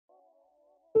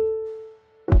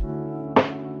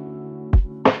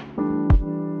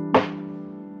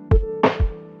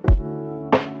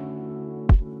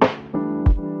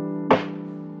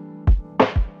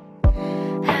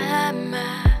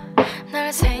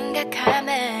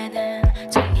생각함에는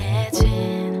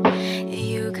정해진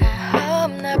이유가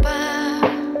없나봐.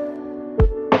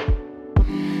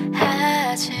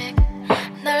 아직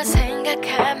널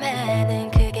생각함에는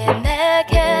그게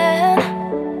내겐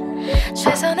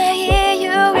최선의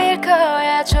이유일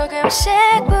거야. 조금씩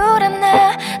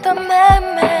불어나던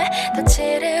맘에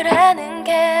덧칠을 하는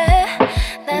게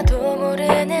나도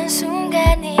모르는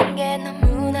순간인 게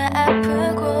너무나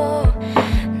아프고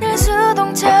늘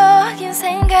수동적인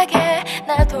생각에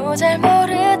나도 잘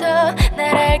모르던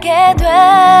날 알게 돼.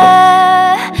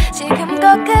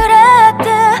 지금껏 그랬듯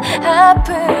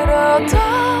앞으로도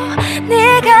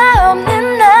네가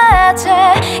없는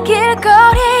낮에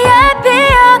길거리에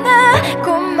피어난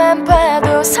꽃만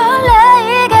봐도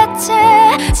설레이겠지.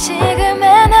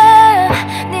 지금의 난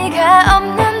네가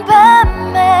없는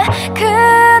밤에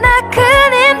크나큰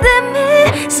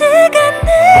힘듦이 시간을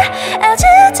아주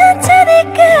천천히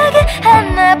가게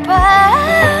하나봐.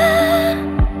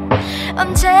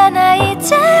 언제나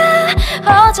이제야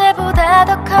어제보다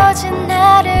더 커진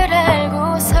나를